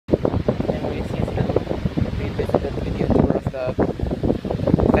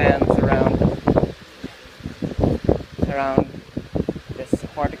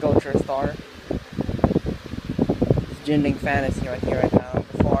horticulture store. Jinling fan is here right now.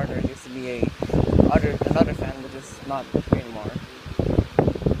 Before there used to be another fan which is not here anymore.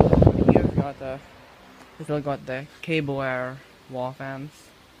 Here we still got the Kaiboer wall fans.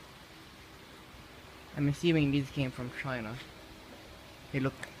 I'm assuming these came from China. They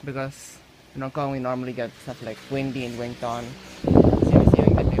look, because in Hong Kong we normally get stuff like Windy and Wington. So I'm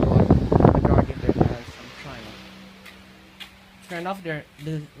assuming that they bought the majority of their fans from China. Fair enough, they're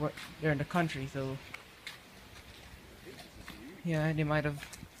in the country, so yeah, they might have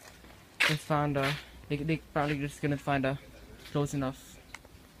just found they probably just couldn't find a close enough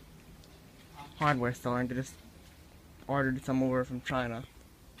hardware store and they just ordered some over from China.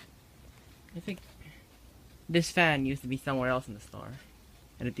 I think this fan used to be somewhere else in the store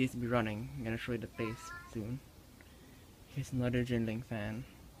and it used to be running. I'm gonna show you the place soon. Here's another Jinling fan.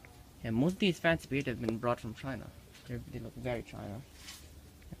 Yeah, most of these fans have been brought from China. They look very China.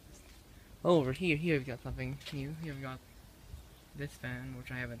 Oh, over here we've got something new. Here we've got this fan,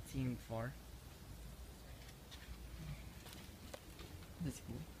 which I haven't seen before. This is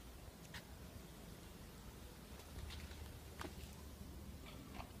cool.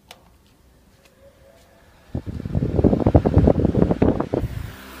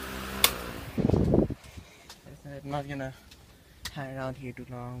 I'm not gonna hang around here too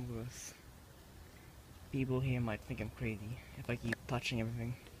long because people here might think I'm crazy if I keep touching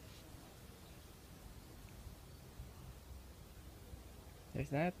everything. There's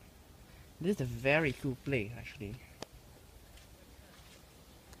that. This is a very cool place actually.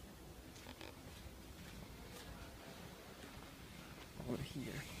 Over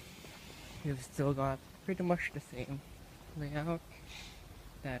here, we've still got pretty much the same layout.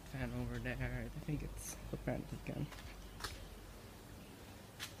 That fan over there, I think it's, what brand is it again?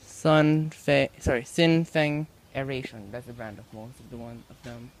 Xin Feng Aeration. That's the brand of most of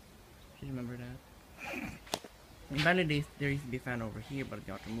them. Should remember that. And apparently there used to be a fan over here, but it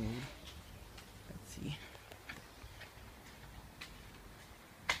got removed. Let's see.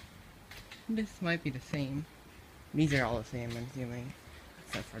 This might be the same. These are all the same, I'm assuming,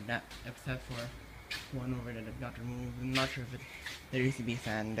 except for one over there that got removed. I'm not sure if there used to be a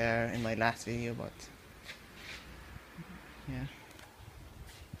fan there in my last video, but yeah.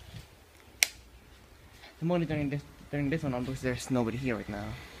 I'm only turning this one on because there's nobody here right now.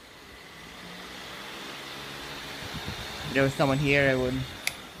 If there was someone here, I would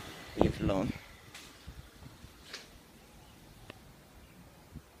leave it alone.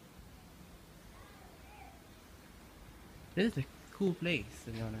 This is a cool place,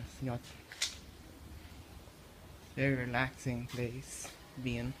 to be honest. Not very relaxing place to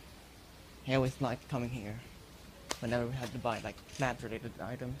be in. I always liked coming here whenever we had to buy like plant related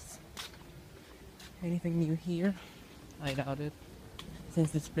items. Anything new here? I doubt it,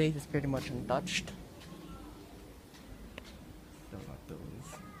 since this place is pretty much untouched. Still got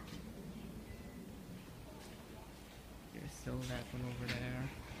those. There's still that one over there.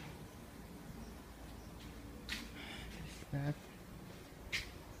 There's that.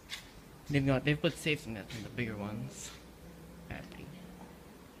 They've put safety nets in the bigger ones. Badly.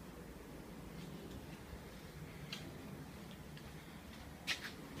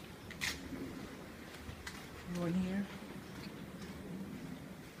 One here.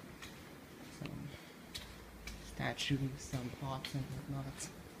 Some statues, some pots and whatnot.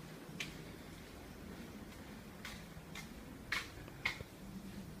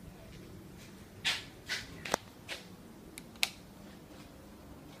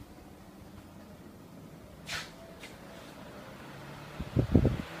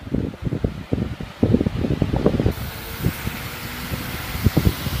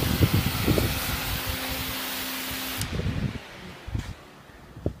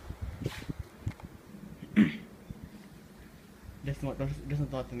 Doesn't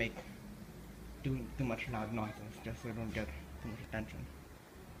thought to make too much loud noises, just so I don't get too much attention.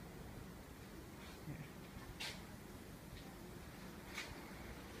 Yeah.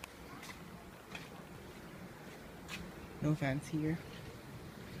 No fans here.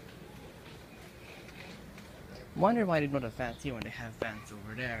 Wonder why they don't have fans here when they have fans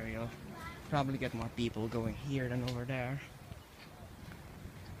over there. You'll probably get more people going here than over there.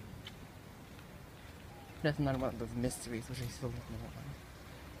 That's not one of those mysteries which I still don't know about.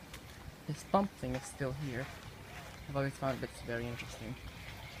 This pump thing is still here. I've always found it very interesting.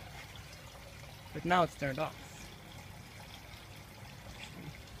 But now it's turned off.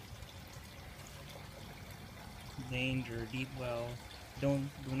 Danger, deep well. Do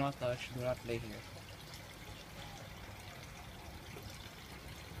not touch, do not play here.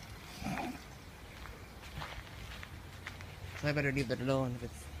 So I better leave that alone if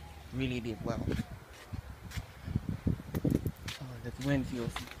it's really deep well. Oh, this wind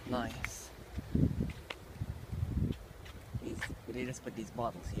feels nice. They just put these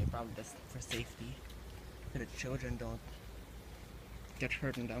bottles here, probably just for safety, so the children don't get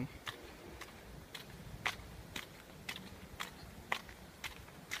hurt in them.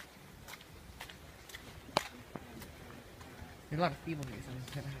 There's a lot of people here, so I'm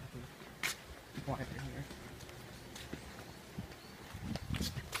gonna have to be quieter here.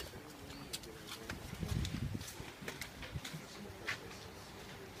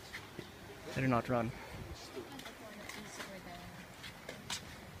 Better not run.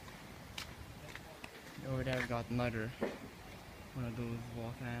 Over there we got another one of those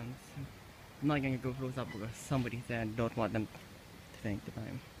wall fans. I'm not gonna go close up because somebody said don't want them to think that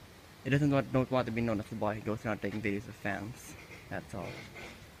it doesn't don't want to be known as the boy who goes around taking videos of fans. That's all.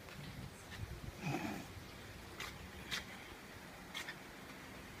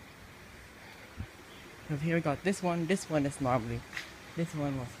 So here we got this one. This one is normally, this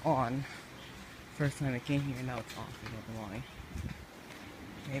one was on first time I came here, now it's off. I don't know why.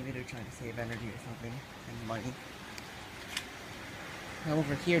 Maybe they're trying to save energy or something, and money. Now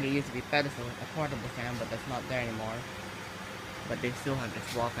over here there used to be pedestal, a portable fan, but that's not there anymore. But they still have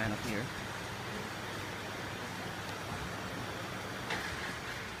this wall fan up here.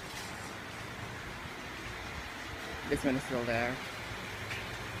 This one is still there.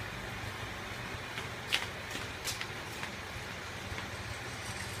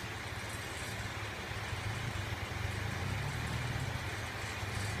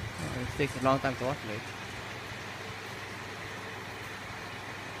 Oh, it takes a long time to oscillate.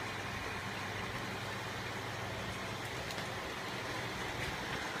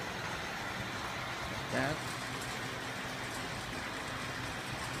 That.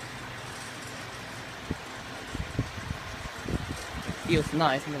 It feels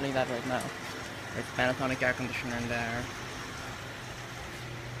nice, I'm gonna leave that right now. There's Panasonic air conditioner in there.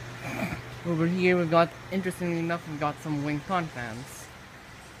 Over here we've got, interestingly enough, we've got some wing con fans.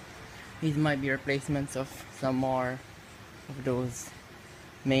 These might be replacements of some more of those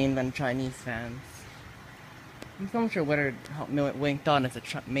mainland Chinese fans. I'm not sure whether Wing Ton is a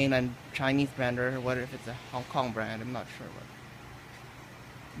mainland Chinese brand or whether if it's a Hong Kong brand. I'm not sure. But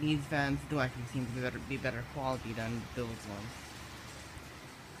these fans do actually seem to be better quality than those ones.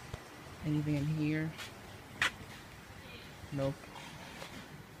 Anything in here? Nope.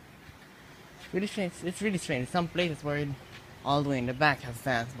 Really strange. It's really strange. Some places where all the way in the back have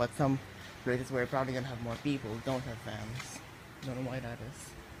fans, but some places where you're probably gonna have more people don't have fans. Don't know why that is.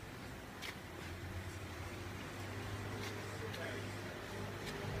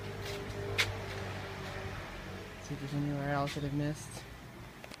 See if there's anywhere else that I've missed.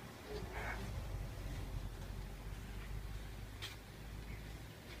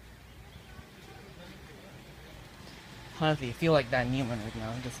 Honestly, I feel like Dan Newman right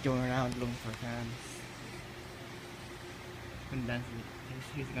now, just going around looking for fans.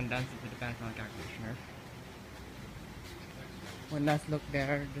 He's condensing with the Panasonic air conditioner. One last look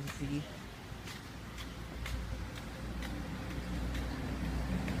there to see.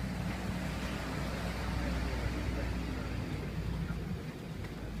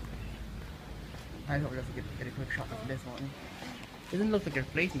 I hope let's get a quick shot of this one. Doesn't look like a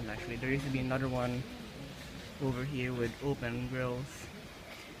replacement actually. There used to be another one over here with open grills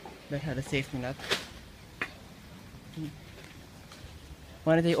that had a safety net.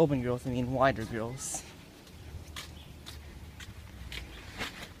 When I say open grills, I mean wider grills.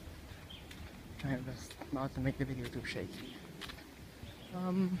 Trying just not to make the video too shaky.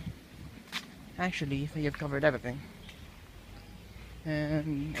 Actually, I think I've covered everything.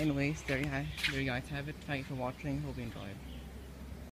 And anyways, there you guys have it. Thank you for watching. Hope you enjoyed.